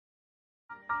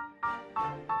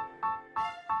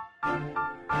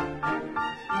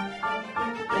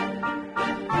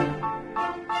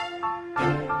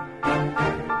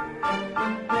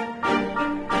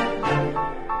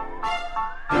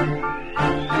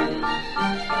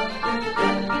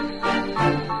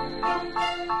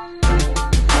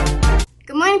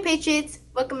Good morning, Patriots.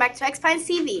 Welcome back to X-Pines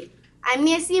TV. I'm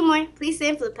Nia Seymour. Please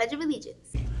stand for the Pledge of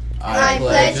Allegiance. I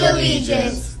pledge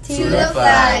allegiance to the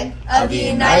flag of the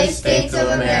United States of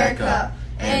America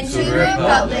and to the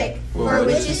republic for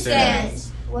which it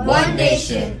stands, one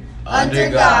nation, under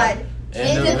God,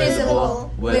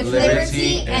 indivisible, with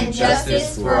liberty and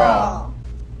justice for all.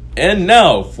 And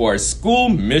now for our school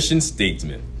mission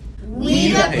statement.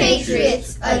 We the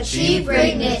Patriots achieve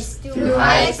greatness through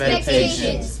high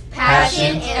expectations,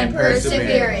 passion, and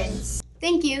perseverance.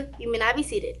 Thank you. You may now be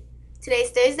seated. Today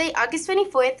is Thursday, August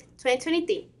 24th,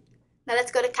 2023. Now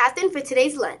let's go to Catherine for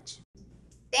today's lunch.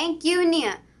 Thank you,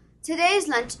 Nia. Today's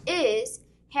lunch is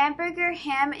hamburger,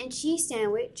 ham and cheese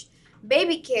sandwich,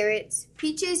 baby carrots,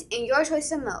 peaches, and your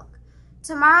choice of milk.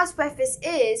 Tomorrow's breakfast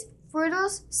is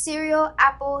Fruitals, cereal,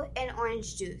 apple, and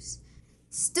orange juice.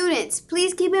 Students,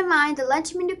 please keep in mind the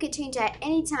lunch menu can change at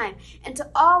any time and to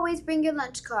always bring your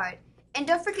lunch card. And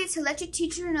don't forget to let your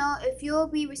teacher know if you will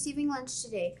be receiving lunch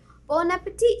today. Bon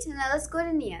appetit! Now let's go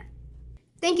to Nia.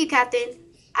 Thank you, Catherine.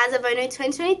 As of our new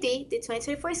 2023 to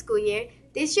 2024 school year,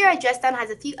 this year our dress down has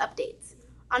a few updates.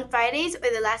 On Fridays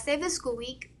or the last day of the school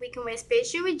week, we can wear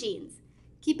spacesuit with jeans.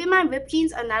 Keep in mind ripped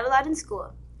jeans are not allowed in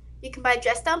school. You can buy a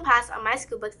dress down pass on My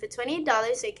School Books for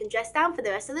 $28 so you can dress down for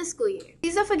the rest of the school year.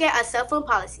 Please don't forget our cell phone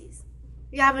policies.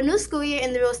 We have a new school year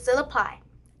and the rules still apply.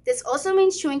 This also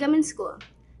means chewing gum in school.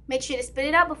 Make sure to spit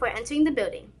it out before entering the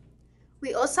building.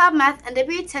 We also have math end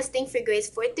of year testing for grades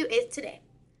 4th through 8th today.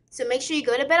 So make sure you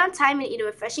go to bed on time and eat a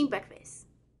refreshing breakfast.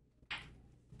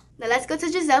 Now let's go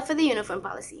to Giselle for the uniform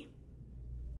policy.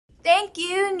 Thank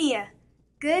you, Nia.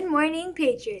 Good morning,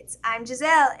 Patriots. I'm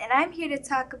Giselle, and I'm here to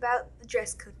talk about the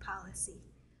dress code policy.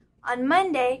 On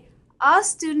Monday, all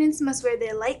students must wear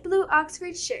their light blue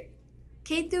Oxford shirt,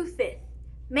 K through 5th.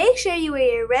 Make sure you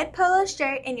wear your red polo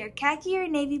shirt and your khaki or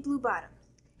navy blue bottoms.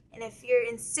 And if you're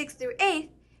in 6th through 8th,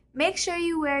 make sure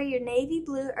you wear your navy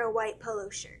blue or white polo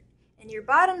shirt, and your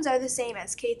bottoms are the same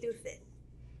as K through 5th.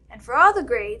 And for all the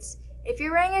grades, if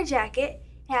you're wearing a jacket,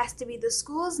 it has to be the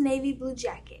school's navy blue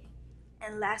jacket.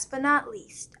 And last but not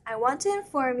least, I want to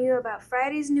inform you about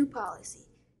Friday's new policy.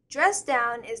 Dress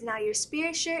down is now your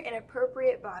spirit shirt and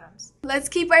appropriate bottoms. Let's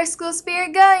keep our school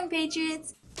spirit going,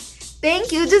 Patriots!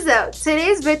 Thank you, Giselle.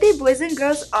 Today's birthday boys and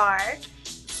girls are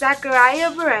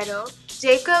Zachariah Barreto,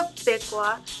 Jacob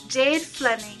Bikwa, Jade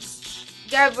Flemings,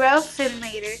 Gabrielle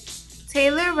Finlater,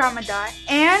 Taylor Ramadar,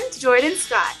 and Jordan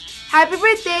Scott. Happy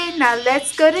birthday! Now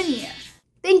let's go to Nia.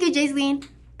 Thank you, Jaiseline.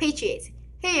 Patriots,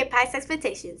 here are your past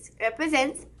expectations.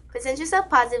 Represent, present yourself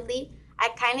positively,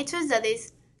 act kindly towards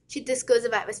others, treat the schools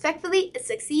about respectfully, and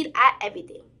succeed at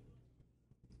everything.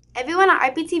 Everyone on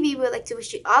RPTV would like to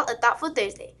wish you all a thoughtful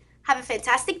Thursday. Have a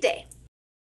fantastic day.